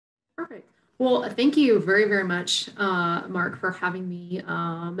Perfect. Well, thank you very, very much, Mark, for having me,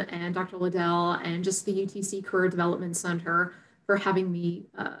 and Dr. Liddell, and just the UTC Career Development Center for having me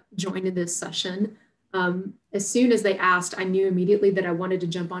join in this session. As soon as they asked, I knew immediately that I wanted to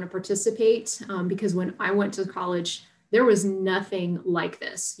jump on and participate, because when I went to college, there was nothing like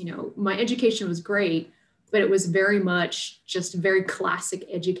this. You know, my education was great, but it was very much just very classic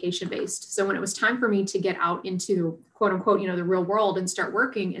education based. So when it was time for me to get out into the quote unquote, you know, the real world and start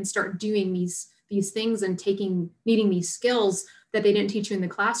working and start doing these things and needing these skills that they didn't teach you in the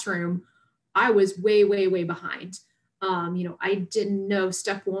classroom, I was way, way, way behind. You know, I didn't know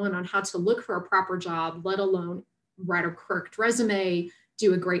step one on how to look for a proper job, let alone write a correct resume,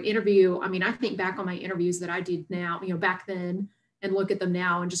 do a great interview. I mean, I think back on my interviews that I did now, you know, back then, and look at them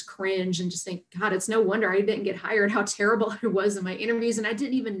now and just cringe and just think, God, it's no wonder I didn't get hired, how terrible I was in my interviews. And I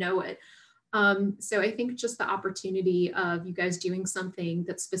didn't even know it. So I think just the opportunity of you guys doing something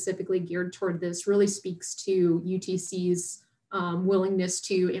that's specifically geared toward this really speaks to UTC's willingness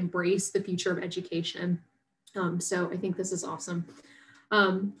to embrace the future of education. So I think this is awesome.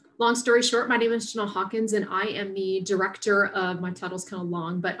 Long story short, my name is Janelle Hawkins, and I am the director of, my title's kind of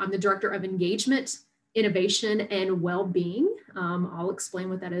long, but I'm the director of engagement, innovation, and well-being. I'll explain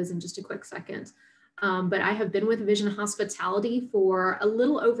what that is in just a quick second. But I have been with Vision Hospitality for a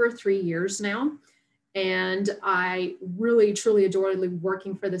little over 3 years now. And I really, truly adore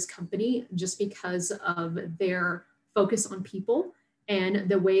working for this company just because of their focus on people and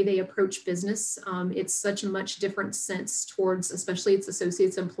the way they approach business. It's such a much different sense towards, especially its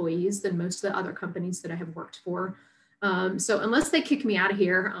associates, employees, than most of the other companies that I have worked for. So unless they kick me out of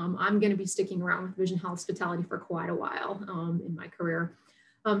here, I'm going to be sticking around with Vision Hospitality for quite a while in my career.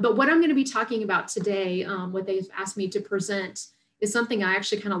 But what I'm going to be talking about today, what they've asked me to present, is something I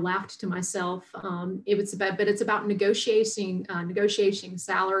actually kind of laughed to myself. It's about negotiating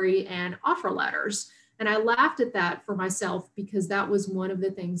salary and offer letters. And I laughed at that for myself because that was one of the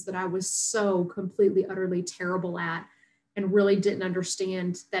things that I was so completely, utterly terrible at, and really didn't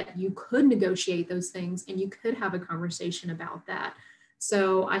understand that you could negotiate those things and you could have a conversation about that.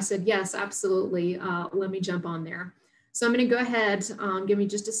 So I said, yes, absolutely. Let me jump on there. So I'm going to go ahead, give me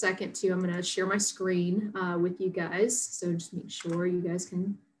just a second I'm going to share my screen with you guys. So just make sure you guys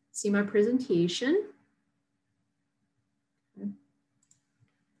can see my presentation.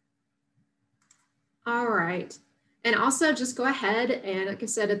 All right. And also just go ahead and, like I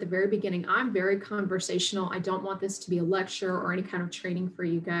said at the very beginning, I'm very conversational. I don't want this to be a lecture or any kind of training for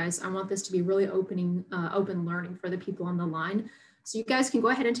you guys. I want this to be really open learning for the people on the line. So you guys can go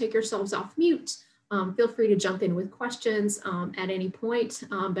ahead and take yourselves off mute. Feel free to jump in with questions at any point.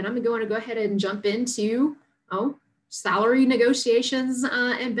 But I'm going to go ahead and jump into salary negotiations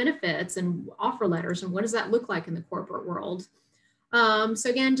and benefits and offer letters, and what does that look like in the corporate world. So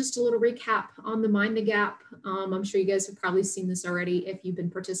again, just a little recap on the Mind the Gap. I'm sure you guys have probably seen this already if you've been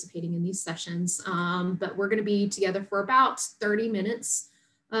participating in these sessions, but we're going to be together for about 30 minutes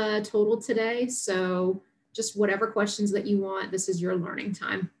total today. So just whatever questions that you want, this is your learning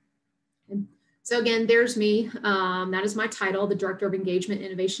time. Okay. So again, there's me. That is my title, the Director of Engagement,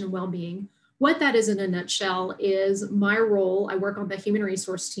 Innovation, and Wellbeing. What that is in a nutshell is my role. I work on the human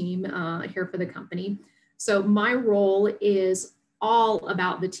resource team here for the company. So my role is all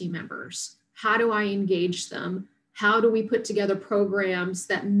about the team members. How do I engage them? How do we put together programs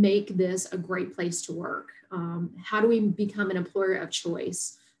that make this a great place to work? How do we become an employer of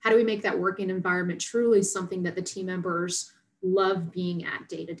choice? How do we make that working environment truly something that the team members love being at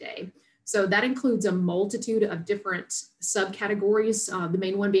day to day? So that includes a multitude of different subcategories, the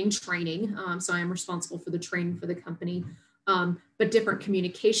main one being training. So I am responsible for the training for the company. But different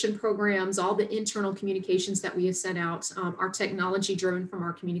communication programs, all the internal communications that we have sent out are technology driven from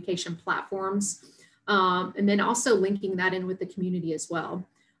our communication platforms. And then also linking that in with the community as well.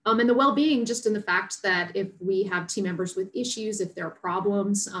 And the well-being, just in the fact that if we have team members with issues, if there are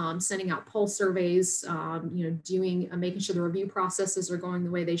problems, sending out pulse surveys, making sure the review processes are going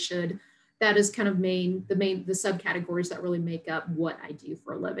the way they should. That is kind of the subcategories that really make up what I do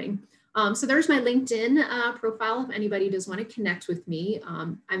for a living. So there's my LinkedIn profile if anybody does want to connect with me.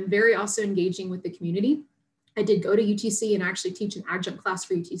 I'm very also engaging with the community. I did go to UTC and actually teach an adjunct class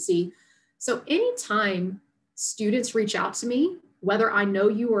for UTC. So anytime students reach out to me, whether I know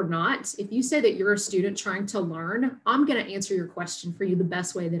you or not, if you say that you're a student trying to learn, I'm going to answer your question for you the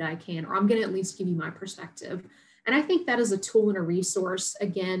best way that I can, or I'm going to at least give you my perspective. And I think that is a tool and a resource,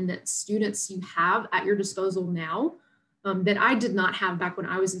 again, that students you have at your disposal now that I did not have back when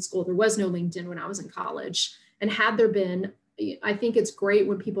I was in school. There was no LinkedIn when I was in college. And had there been, I think it's great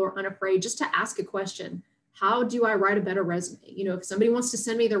when people are unafraid just to ask a question. How do I write a better resume? You know, if somebody wants to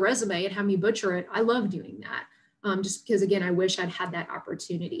send me their resume and have me butcher it, I love doing that. Just because, again, I wish I'd had that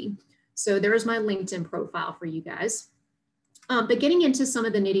opportunity. So there's my LinkedIn profile for you guys. But getting into some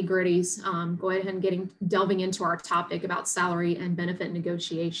of the nitty gritties, go ahead and delving into our topic about salary and benefit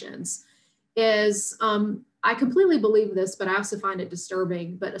negotiations is, I completely believe this, but I also find it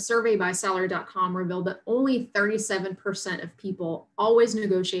disturbing. But a survey by salary.com revealed that only 37% of people always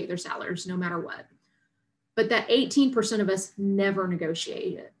negotiate their salaries no matter what. But that 18% of us never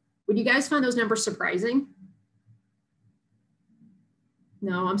negotiate it. Would you guys find those numbers surprising?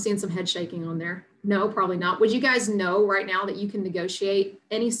 No, I'm seeing some head shaking on there. No, probably not. Would you guys know right now that you can negotiate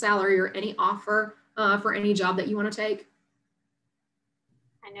any salary or any offer for any job that you want to take?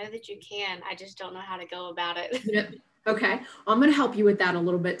 I know that you can. I just don't know how to go about it. Yep. Okay, I'm going to help you with that a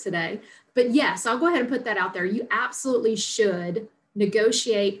little bit today. But yes, I'll go ahead and put that out there. You absolutely should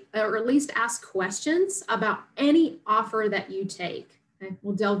negotiate or at least ask questions about any offer that you take. Okay,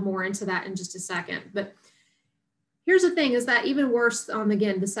 we'll delve more into that in just a second. But here's the thing is that even worse,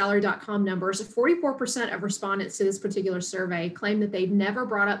 again, the salary.com numbers, 44% of respondents to this particular survey claim that they've never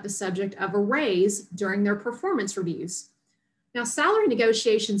brought up the subject of a raise during their performance reviews. Now, salary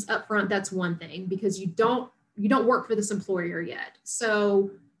negotiations up front, that's one thing because you don't work for this employer yet.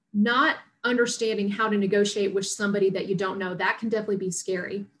 So not understanding how to negotiate with somebody that you don't know, that can definitely be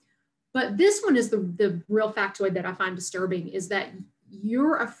scary. But this one is the real factoid that I find disturbing is that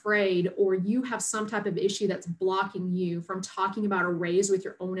you're afraid or you have some type of issue that's blocking you from talking about a raise with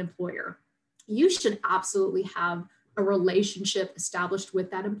your own employer. You should absolutely have a relationship established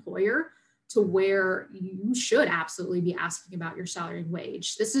with that employer to where you should absolutely be asking about your salary and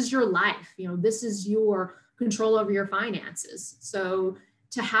wage. This is your life, you know, this is your control over your finances. So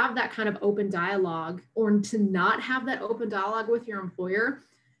to have that kind of open dialogue or to not have that open dialogue with your employer,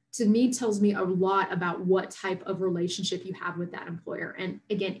 to me tells me a lot about what type of relationship you have with that employer. And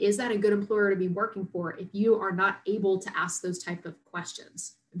again, is that a good employer to be working for if you are not able to ask those type of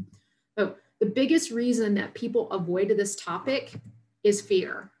questions? So the biggest reason that people avoid this topic is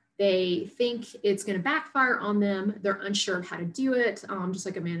fear. They think it's going to backfire on them. They're unsure of how to do it, just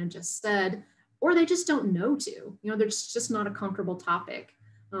like Amanda just said, or they just don't know to. You know, there's just not a comfortable topic.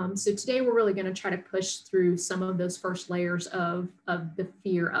 So today we're really going to try to push through some of those first layers of the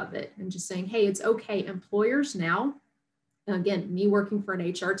fear of it and just saying, hey, it's okay. Employers now, again, me working for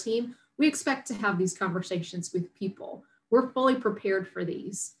an HR team, we expect to have these conversations with people. We're fully prepared for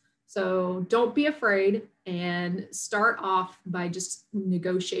these. So don't be afraid and start off by just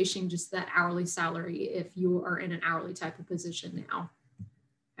negotiating just that hourly salary if you are in an hourly type of position now.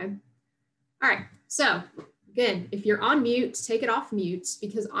 Okay. All right. So again, if you're on mute, take it off mute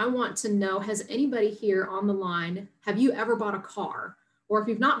because I want to know, has anybody here on the line, have you ever bought a car? Or if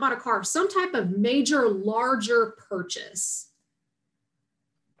you've not bought a car, some type of major, larger purchase?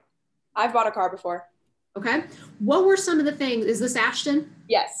 I've bought a car before. Okay. What were some of the things? Is this Ashton?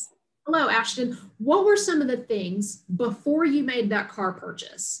 Yes. Hello, Ashton. What were some of the things before you made that car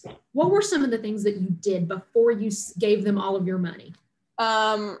purchase? What were some of the things that you did before you gave them all of your money?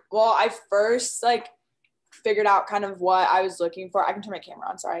 Well, I first figured out kind of what I was looking for. I can turn my camera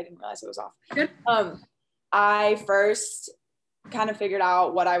on. Sorry, I didn't realize it was off. Good. I first kind of figured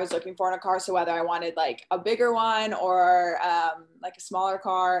out what I was looking for in a car. So whether I wanted like a bigger one or like a smaller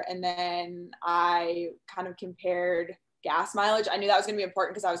car. And then I kind of compared gas mileage. I knew that was going to be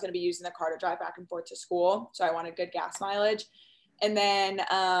important because I was going to be using the car to drive back and forth to school. So I wanted good gas mileage. And then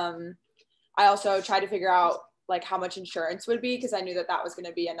I also tried to figure out like how much insurance would be because I knew that that was going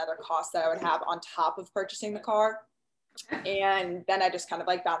to be another cost that I would have on top of purchasing the car. And then I just kind of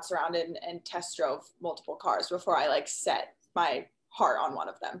like bounced around and test drove multiple cars before I like set my heart on one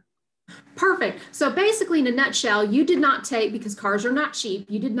of them. Perfect. So basically in a nutshell, you did not take, because cars are not cheap,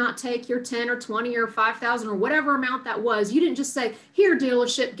 you did not take your 10 or 20 or 5,000 or whatever amount that was. You didn't just say, here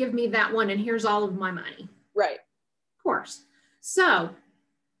dealership, give me that one and here's all of my money. Right. Of course. So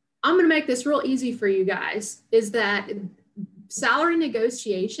I'm going to make this real easy for you guys, is that salary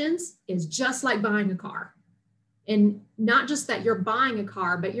negotiations is just like buying a car. And not just that you're buying a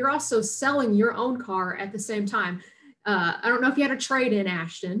car, but you're also selling your own car at the same time. I don't know if you had a trade-in,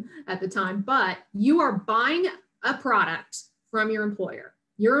 Ashton, at the time, but you are buying a product from your employer.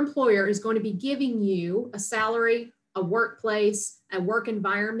 Your employer is going to be giving you a salary, a workplace, a work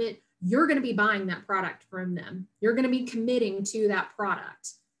environment. You're going to be buying that product from them. You're going to be committing to that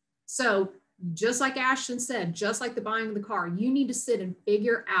product. So just like Ashton said, just like the buying of the car, you need to sit and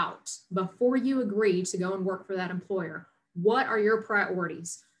figure out before you agree to go and work for that employer, what are your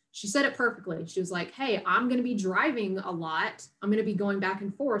priorities? She said it perfectly. She was like, hey, I'm going to be driving a lot. I'm going to be going back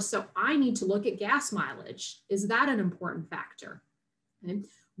and forth. So I need to look at gas mileage. Is that an important factor? Okay.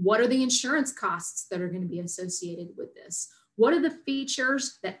 What are the insurance costs that are going to be associated with this? What are the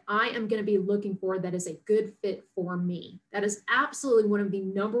features that I am going to be looking for that is a good fit for me? That is absolutely one of the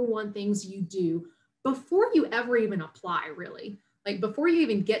number one things you do before you ever even apply, really. Like before you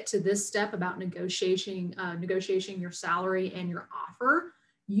even get to this step about negotiating your salary and your offer,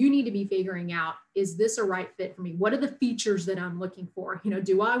 you need to be figuring out, is this a right fit for me? What are the features that I'm looking for? You know,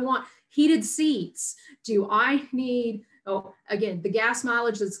 do I want heated seats? Do I need, oh, again, the gas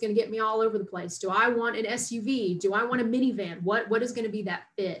mileage that's going to get me all over the place? Do I want an SUV? Do I want a minivan? What is going to be that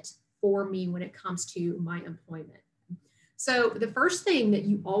fit for me when it comes to my employment? So the first thing that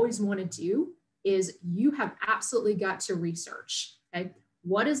you always want to do is you have absolutely got to research, okay?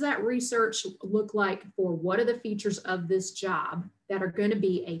 What does that research look like for what are the features of this job that are going to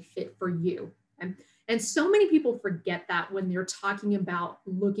be a fit for you? Okay? And so many people forget that when they're talking about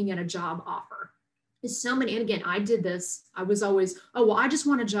looking at a job offer. So many, and again, I did this. I was always, oh, well, I just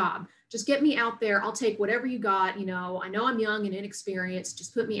want a job. Just get me out there. I'll take whatever you got. You know I'm young and inexperienced.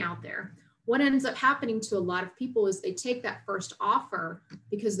 Just put me out there. What ends up happening to a lot of people is they take that first offer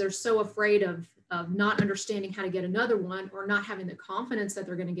because they're so afraid of not understanding how to get another one or not having the confidence that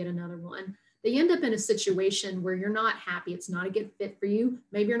they're going to get another one. They end up in a situation where you're not happy. It's not a good fit for you.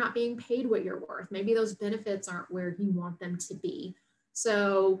 Maybe you're not being paid what you're worth. Maybe those benefits aren't where you want them to be.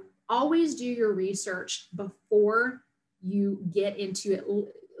 So always do your research before you get into it,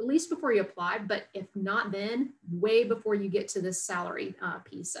 at least before you apply, but if not then, way before you get to this salary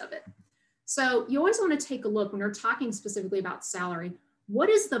piece of it. So you always want to take a look when you're talking specifically about salary. What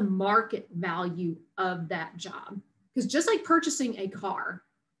is the market value of that job? Because just like purchasing a car,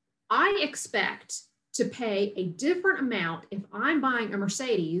 I expect to pay a different amount if I'm buying a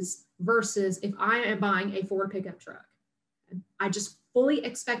Mercedes versus if I am buying a Ford pickup truck. I just fully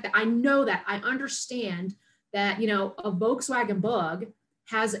expect that. I know that. I understand that, you know, a Volkswagen Bug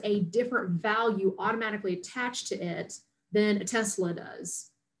has a different value automatically attached to it than a Tesla does.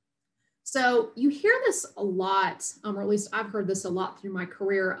 So you hear this a lot, or at least I've heard this a lot through my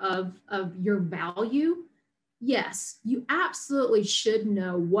career of your value. Yes, you absolutely should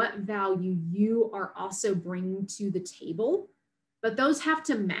know what value you are also bringing to the table, but those have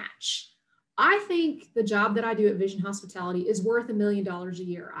to match. I think the job that I do at Vision Hospitality is worth $1 million a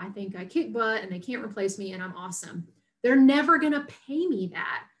year. I think I kick butt and they can't replace me and I'm awesome. They're never going to pay me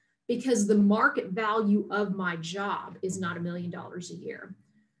that because the market value of my job is not $1 million a year.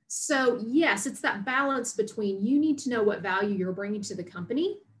 So yes, it's that balance between you need to know what value you're bringing to the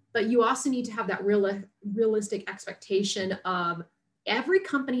company, but you also need to have that realistic expectation of every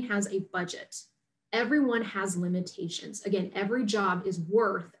company has a budget. Everyone has limitations. Again, every job is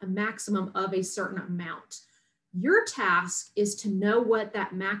worth a maximum of a certain amount. Your task is to know what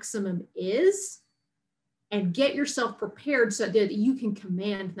that maximum is and get yourself prepared so that you can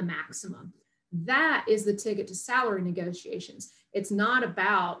command the maximum. That is the ticket to salary negotiations. It's not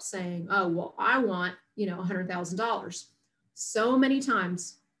about saying, oh, well, I want, $100,000. So many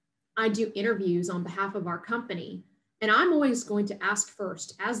times I do interviews on behalf of our company, and I'm always going to ask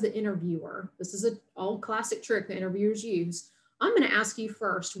first as the interviewer, this is an all classic trick that interviewers use. I'm going to ask you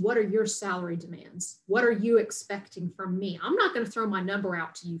first, what are your salary demands? What are you expecting from me? I'm not going to throw my number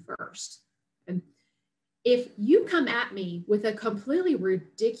out to you first. And if you come at me with a completely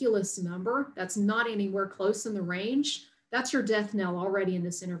ridiculous number that's not anywhere close in the range, that's your death knell already in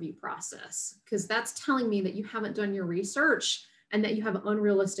this interview process, because that's telling me that you haven't done your research and that you have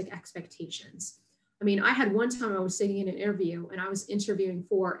unrealistic expectations. I mean, I had one time I was sitting in an interview and I was interviewing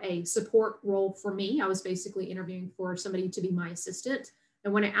for a support role for me. I was basically interviewing for somebody to be my assistant.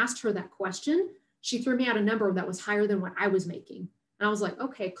 And when I asked her that question, she threw me out a number that was higher than what I was making. And I was like,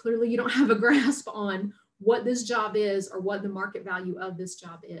 okay, clearly you don't have a grasp on what this job is or what the market value of this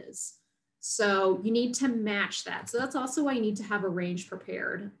job is. So you need to match that. So that's also why you need to have a range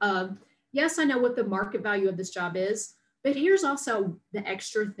prepared. Yes, I know what the market value of this job is, but here's also the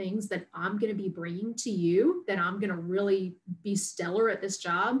extra things that I'm going to be bringing to you that I'm going to really be stellar at this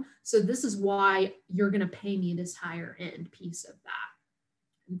job. So this is why you're going to pay me this higher end piece of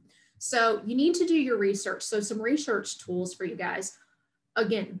that. So you need to do your research. So some research tools for you guys.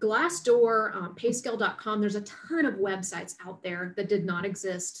 Again, Glassdoor, payscale.com, there's a ton of websites out there that did not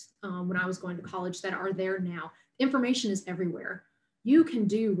exist when I was going to college that are there now. Information is everywhere. You can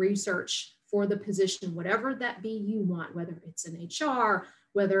do research for the position, whatever that be you want, whether it's an HR,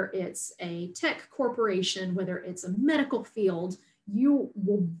 whether it's a tech corporation, whether it's a medical field, you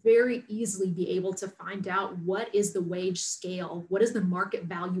will very easily be able to find out what is the wage scale, what is the market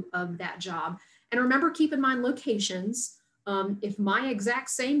value of that job. And remember, keep in mind locations. If my exact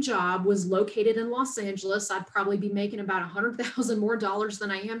same job was located in Los Angeles, I'd probably be making about $100,000 more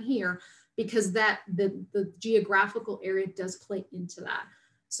than I am here, because the geographical area does play into that.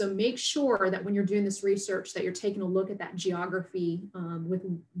 So make sure that when you're doing this research that you're taking a look at that geography with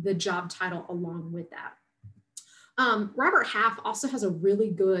the job title along with that. Robert Half also has a really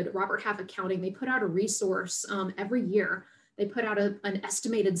good, Robert Half Accounting, they put out a resource every year. They put out an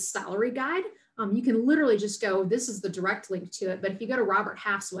estimated salary guide. You can literally just go, this is the direct link to it, but if you go to Robert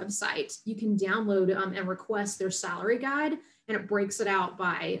Half's website, you can download and request their salary guide, and it breaks it out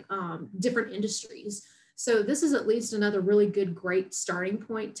by different industries. So this is at least another really good, great starting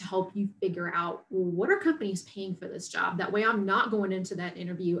point to help you figure out, well, what are companies paying for this job? That way I'm not going into that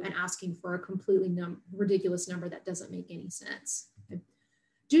interview and asking for a completely ridiculous number that doesn't make any sense. Okay.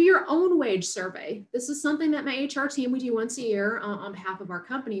 Do your own wage survey. This is something that my HR team, we do once a year on behalf of our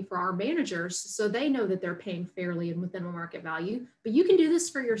company for our managers, so they know that they're paying fairly and within a market value, but you can do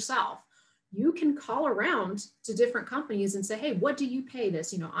this for yourself. You can call around to different companies and say, hey, what do you pay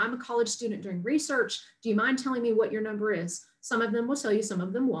this? You know, I'm a college student doing research. Do you mind telling me what your number is? Some of them will tell you, some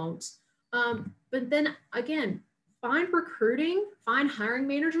of them won't. But then again, find recruiting, find hiring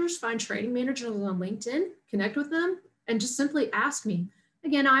managers, find training managers on LinkedIn, connect with them, and just simply ask me.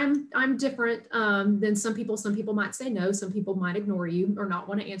 Again, I'm different than some people. Some people might say no, some people might ignore you or not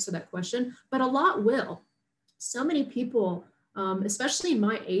want to answer that question, but a lot will. So many people, especially in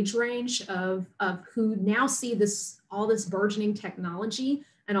my age range of who now see all this burgeoning technology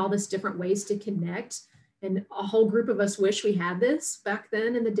and all this different ways to connect. And a whole group of us wish we had this back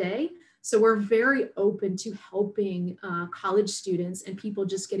then in the day. So we're very open to helping college students and people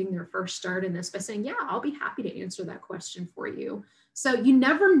just getting their first start in this by saying, yeah, I'll be happy to answer that question for you. So you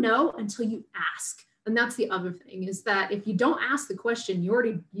never know until you ask. And that's the other thing, is that if you don't ask the question, you're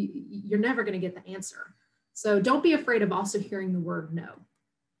never going to get the answer. So don't be afraid of also hearing the word no.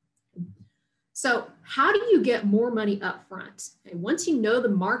 So how do you get more money up front? Okay, once you know the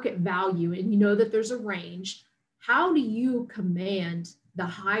market value and you know that there's a range, how do you command the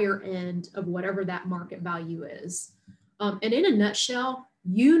higher end of whatever that market value is? And in a nutshell,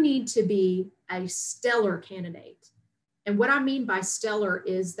 you need to be a stellar candidate. And what I mean by stellar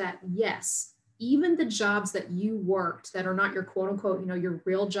is that, yes, even the jobs that you worked that are not your quote unquote, your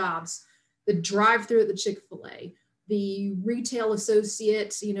real jobs, the drive-through at the Chick-fil-A, the retail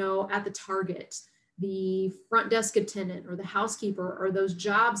associate, at the Target, the front desk attendant or the housekeeper, or those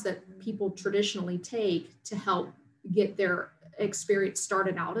jobs that people traditionally take to help get their experience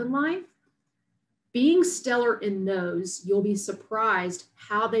started out in life. Being stellar in those, you'll be surprised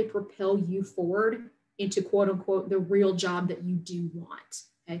how they propel you forward into quote unquote the real job that you do want.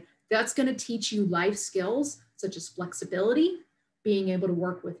 Okay, that's going to teach you life skills such as flexibility, being able to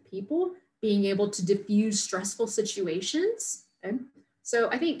work with people, being able to diffuse stressful situations. Okay, so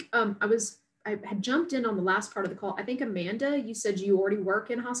I think I had jumped in on the last part of the call. I think Amanda, you said you already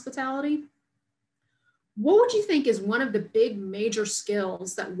work in hospitality. What would you think is one of the big major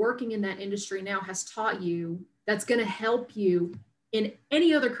skills that working in that industry now has taught you that's going to help you in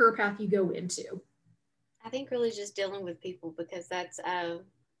any other career path you go into? I think really just dealing with people, because that's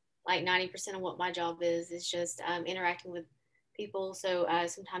like 90% of what my job is just interacting with people. So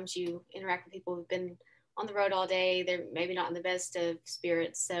sometimes you interact with people who've been on the road all day. They're maybe not in the best of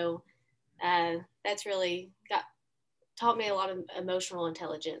spirits. So that's really taught me a lot of emotional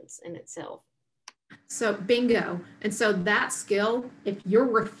intelligence in itself. So bingo. And so that skill, if you're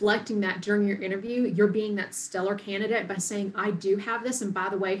reflecting that during your interview, you're being that stellar candidate by saying, I do have this. And by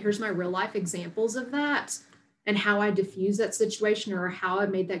the way, here's my real life examples of that and how I diffuse that situation or how I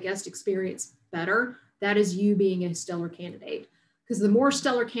made that guest experience better. That is you being a stellar candidate. Because the more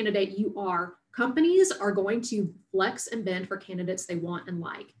stellar candidate you are, companies are going to flex and bend for candidates they want and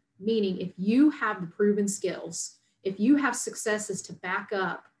like. Meaning if you have the proven skills, if you have successes to back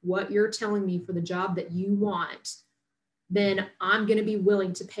up what you're telling me for the job that you want, then I'm going to be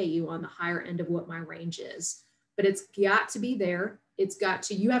willing to pay you on the higher end of what my range is. But it's got to be there.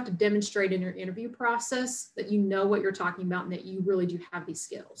 You have to demonstrate in your interview process that you know what you're talking about and that you really do have these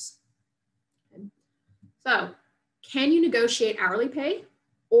skills. Okay. So, can you negotiate hourly pay?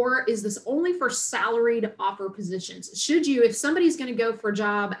 Or is this only for salaried offer positions? Should you, if somebody's going to go for a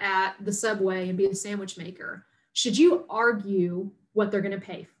job at the Subway and be a sandwich maker, should you argue what they're going to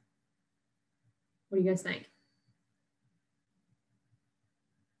pay? What do you guys think?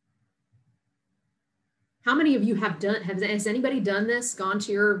 How many of you have done, has anybody done this, gone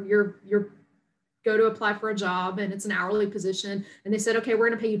to your go to apply for a job and it's an hourly position and they said, okay, we're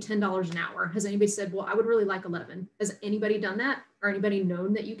going to pay you $10 an hour. Has anybody said, well, I would really like 11? Has anybody done that or anybody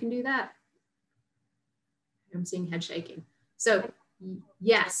known that you can do that? I'm seeing head shaking. So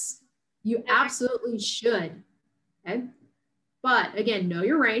yes, you absolutely should. Okay. But again, know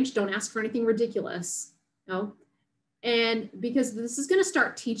your range. Don't ask for anything ridiculous. No. And because this is going to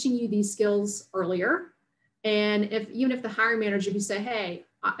start teaching you these skills earlier. And even if the hiring manager, if you say, hey,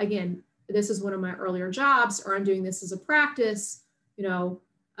 again, this is one of my earlier jobs, or I'm doing this as a practice,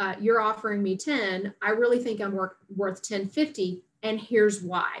 you're offering me 10. I really think I'm worth 1050. And here's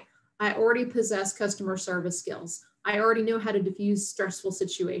why. I already possess customer service skills. I already know how to diffuse stressful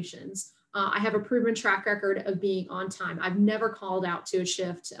situations. I have a proven track record of being on time. I've never called out to a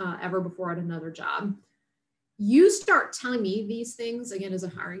shift ever before at another job. You start telling me these things, again, as a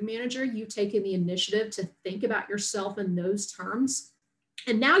hiring manager, you've taken the initiative to think about yourself in those terms.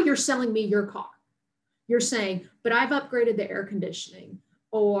 And now you're selling me your car. You're saying, but I've upgraded the air conditioning,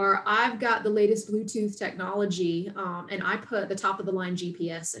 or I've got the latest Bluetooth technology, and I put the top of the line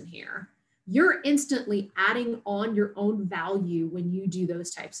GPS in here. You're instantly adding on your own value when you do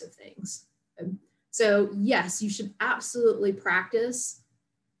those types of things. So yes, you should absolutely practice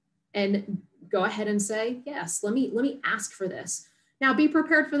and go ahead and say, yes, let me ask for this. Now be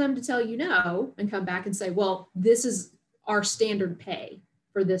prepared for them to tell you no and come back and say, well, this is our standard pay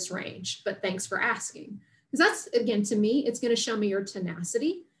for this range, but thanks for asking. Because that's, again, to me, it's going to show me your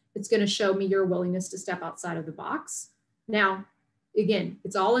tenacity. It's going to show me your willingness to step outside of the box. Now, again,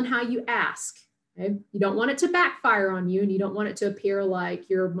 it's all in how you ask. Okay? You don't want it to backfire on you, and you don't want it to appear like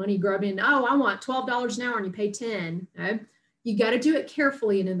you're money grubbing. Oh, I want $12 an hour and you pay 10. Okay? You got to do it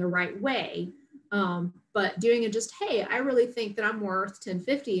carefully and in the right way. But doing it just, hey, I really think that I'm worth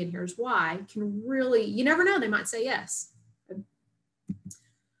 1050 and here's why, can really, you never know, they might say yes. Okay?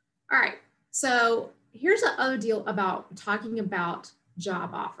 All right, so here's the other deal about talking about job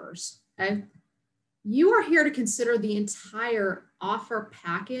offers, okay? You are here to consider the entire offer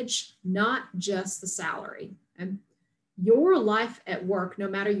package, not just the salary. Okay? Your life at work, no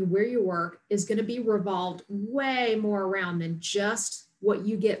matter where you work, is going to be revolved way more around than just what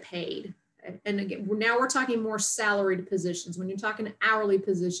you get paid. And again, now we're talking more salaried positions. When you're talking hourly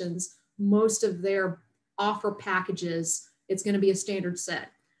positions, most of their offer packages, it's going to be a standard set.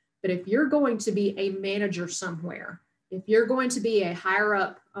 But if you're going to be a manager somewhere, if you're going to be a higher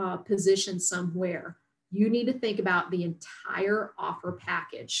up position somewhere, you need to think about the entire offer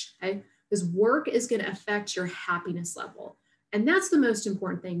package, okay? Because work is going to affect your happiness level. And that's the most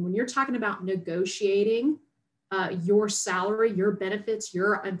important thing. When you're talking about negotiating your salary, your benefits,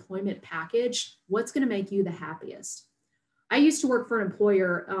 your employment package, what's going to make you the happiest? I used to work for an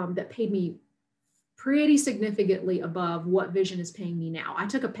employer that paid me pretty significantly above what Vision is paying me now. I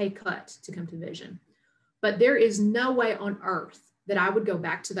took a pay cut to come to Vision, but there is no way on earth that I would go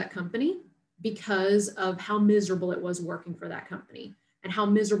back to that company because of how miserable it was working for that company and how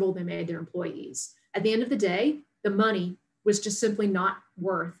miserable they made their employees. At the end of the day, the money was just simply not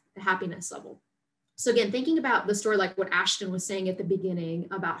worth the happiness level. So again, thinking about the story, like what Ashton was saying at the beginning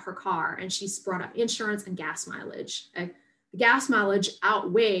about her car, and she's brought up insurance and gas mileage. Okay? The gas mileage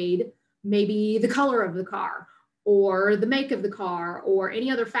outweighed maybe the color of the car or the make of the car or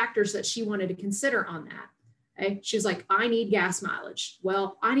any other factors that she wanted to consider on that. Okay? She was like, I need gas mileage.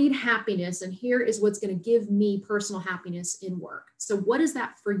 Well, I need happiness. And here is what's going to give me personal happiness in work. So what is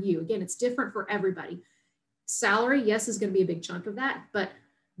that for you? Again, it's different for everybody. Salary, yes, is going to be a big chunk of that, but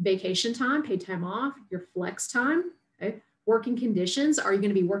vacation time, paid time off, your flex time, okay? Working conditions, are you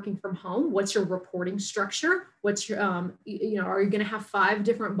going to be working from home? What's your reporting structure? What's your, are you going to have 5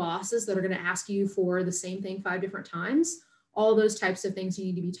 different bosses that are going to ask you for the same thing 5 different times? All those types of things you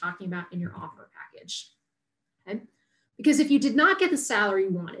need to be talking about in your offer package, okay? Because if you did not get the salary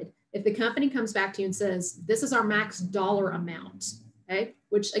you wanted, if the company comes back to you and says, this is our max dollar amount, okay?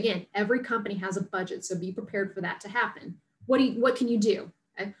 Which again, every company has a budget, so be prepared for that to happen. What can you do?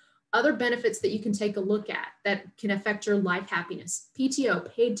 Okay? Other benefits that you can take a look at that can affect your life happiness.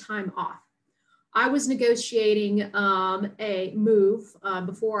 PTO, paid time off. I was negotiating a move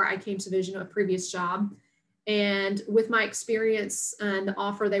before I came to Vision, a previous job. And with my experience and the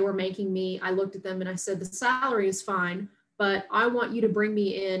offer they were making me, I looked at them and I said, the salary is fine, but I want you to bring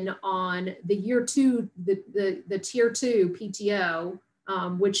me in on the year 2, the tier 2 PTO,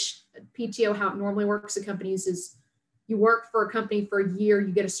 which PTO, how it normally works at companies is you work for a company for a year,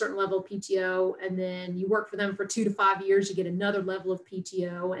 you get a certain level of PTO, and then you work for them for 2 to 5 years, you get another level of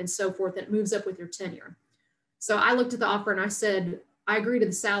PTO and so forth. And it moves up with your tenure. So I looked at the offer and I said, I agree to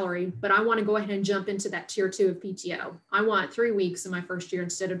the salary, but I want to go ahead and jump into that tier 2 of PTO. I want 3 weeks in my first year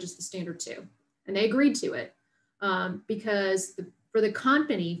instead of just the standard 2. And they agreed to it because for the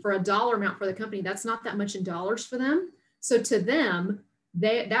company, for a dollar amount for the company, that's not that much in dollars for them. So to them,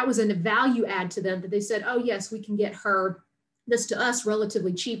 that was a value add to them that they said, oh yes, we can get her this to us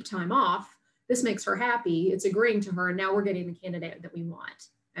relatively cheap time off. This makes her happy. It's agreeing to her. And now we're getting the candidate that we want.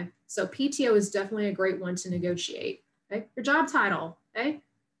 Okay? So PTO is definitely a great one to negotiate. Okay? Your job title. Okay?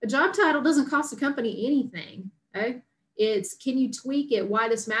 A job title doesn't cost the company anything. Okay? It's, can you tweak it? Why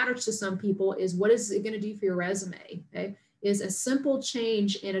this matters to some people is, what is it going to do for your resume? Okay? Is a simple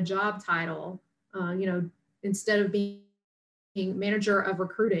change in a job title, instead of being manager of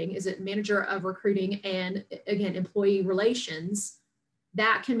recruiting, is it manager of recruiting and, again, employee relations?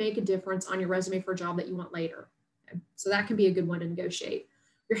 That can make a difference on your resume for a job that you want later. Okay? So that can be a good one to negotiate.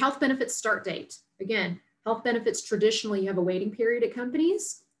 Your health benefits start date. Again, health benefits, traditionally you have a waiting period at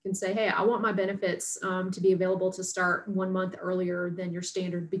companies. You can say, hey, I want my benefits to be available to start 1 month earlier than your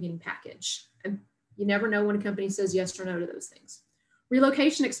standard beginning package. And you never know when a company says yes or no to those things.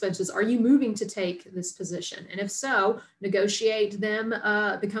 Relocation expenses. Are you moving to take this position? And if so, negotiate them,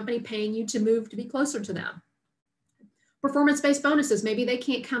 the company paying you to move to be closer to them. Performance-based bonuses. Maybe they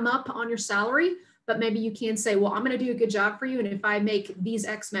can't come up on your salary, but maybe you can say, well, I'm going to do a good job for you. And if I make these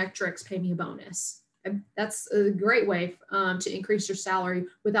X metrics, pay me a bonus. And that's a great way to increase your salary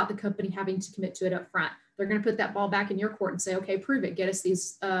without the company having to commit to it up front. They're going to put that ball back in your court and say, okay, prove it, get us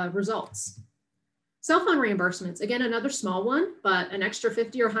these results. Cell phone reimbursements, again, another small one, but an extra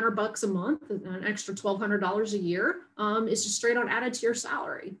 50 or 100 bucks a month, an extra $1,200 a year is just straight on added to your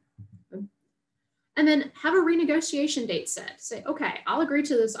salary. And then have a renegotiation date set. Say, okay, I'll agree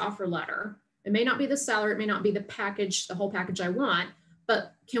to this offer letter. It may not be the salary, it may not be the package, the whole package I want,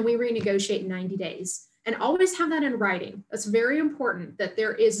 but can we renegotiate in 90 days? And always have that in writing. That's very important, that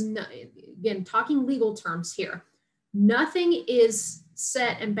there is, no, again, talking legal terms here, nothing is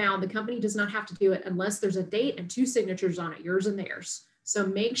set and bound. The company does not have to do it unless there's a date and 2 signatures on it, yours and theirs. So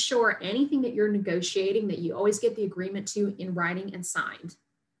make sure anything that you're negotiating that you always get the agreement to in writing and signed.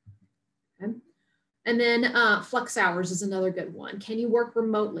 Okay. And then flex hours is another good one. Can you work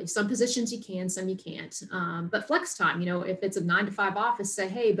remotely? Some positions you can, some you can't. But flex time, if it's a 9 to 5 office, say,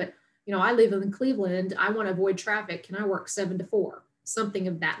 hey, but I live in Cleveland, I want to avoid traffic. Can I work 7 to 4? Something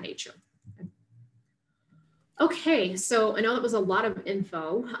of that nature. Okay, so I know that was a lot of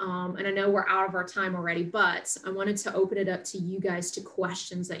info, and I know we're out of our time already, but I wanted to open it up to you guys to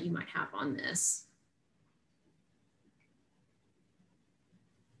questions that you might have on this.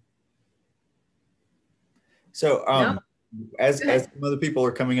 So as some other people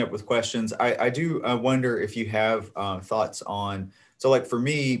are coming up with questions, I do wonder if you have thoughts on, so like for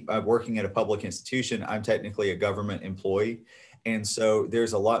me, working at a public institution, I'm technically a government employee. And so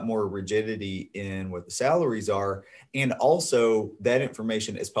there's a lot more rigidity in what the salaries are. And also that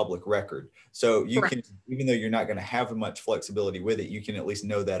information is public record. So you can, even though you're not going to have much flexibility with it, you can at least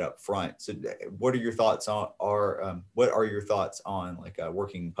know that up front. So what are your thoughts on, what are your thoughts on like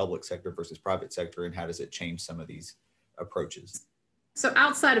working public sector versus private sector, and how does it change some of these approaches? So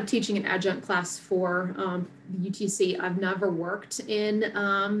outside of teaching an adjunct class for the UTC, I've never worked in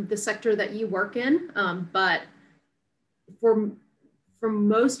the sector that you work in, but for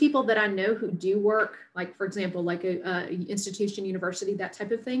most people that I know who do work, like for example, like a institution, university, that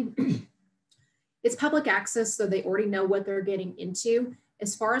type of thing, it's public access, so they already know what they're getting into.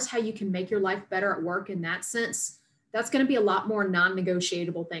 As far as how you can make your life better at work in that sense, that's going to be a lot more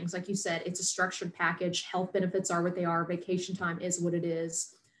non-negotiable things. Like you said, it's a structured package. Health benefits are what they are. Vacation time is what it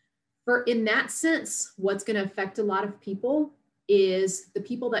is. In that sense, what's going to affect a lot of people is the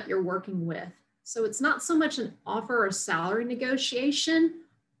people that you're working with. So it's not so much an offer or salary negotiation,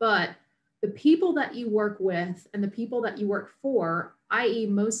 but the people that you work with and the people that you work for, i.e.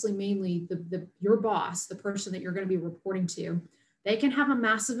 mainly your boss, the person that you're going to be reporting to, they can have a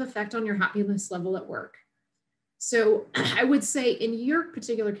massive effect on your happiness level at work. So I would say in your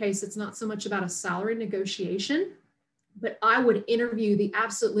particular case, it's not so much about a salary negotiation, but I would interview the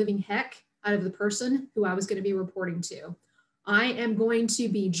absolute living heck out of the person who I was going to be reporting to. I am going to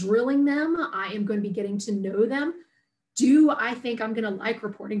be drilling them. I am going to be getting to know them. Do I think I'm going to like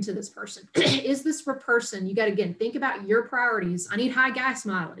reporting to this person? Is this for person? You got to, again, think about your priorities. I need high gas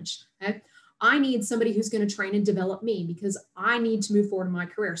mileage. Okay? I need somebody who's going to train and develop me because I need to move forward in my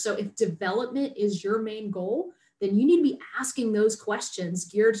career. So if development is your main goal, then you need to be asking those questions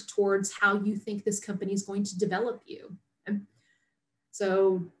geared towards how you think this company is going to develop you. Okay?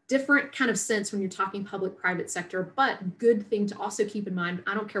 So different kind of sense when you're talking public, private sector, but good thing to also keep in mind,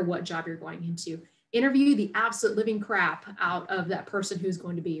 I don't care what job you're going into, interview the absolute living crap out of that person who's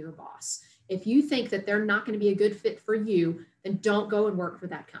going to be your boss. If you think that they're not going to be a good fit for you, then don't go and work for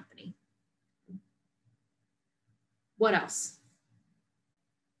that company. What else?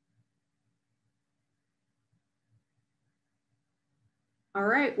 All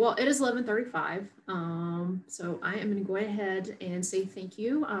right, well, it is 11:35. So I am gonna go ahead and say thank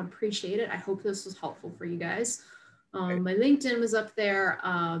you. I appreciate it. I hope this was helpful for you guys. My LinkedIn was up there.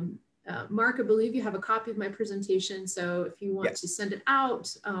 Mark, I believe you have a copy of my presentation. So if you want to send it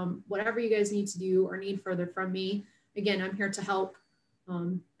out, whatever you guys need to do or need further from me, again, I'm here to help.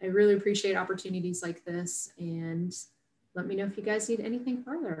 I really appreciate opportunities like this, and let me know if you guys need anything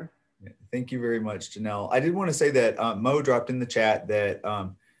further. Thank you very much, Janelle. I did want to say that Mo dropped in the chat that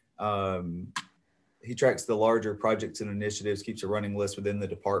he tracks the larger projects and initiatives, keeps a running list within the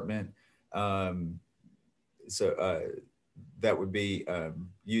department. So that would be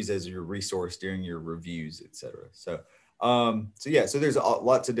used as your resource during your reviews, et cetera. So, so there's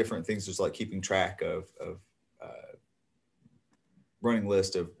lots of different things, just like keeping track of running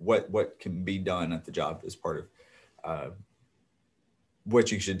list of what can be done at the job as part of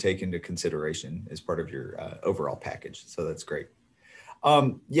what you should take into consideration as part of your overall package. So that's great.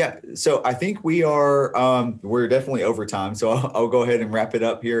 So I think we're definitely over time. So I'll go ahead and wrap it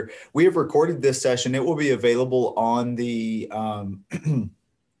up here. We have recorded this session. It will be available on the on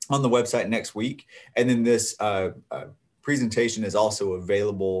the website next week. And then this presentation is also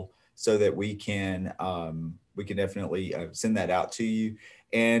available so that we can definitely send that out to you.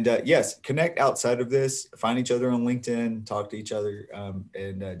 And yes, connect outside of this, find each other on LinkedIn, talk to each other,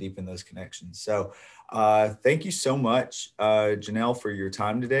 and deepen those connections. So thank you so much, Janelle, for your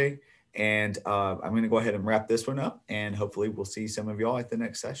time today. And I'm going to go ahead and wrap this one up, and hopefully we'll see some of y'all at the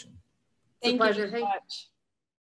next session. Thank you so much.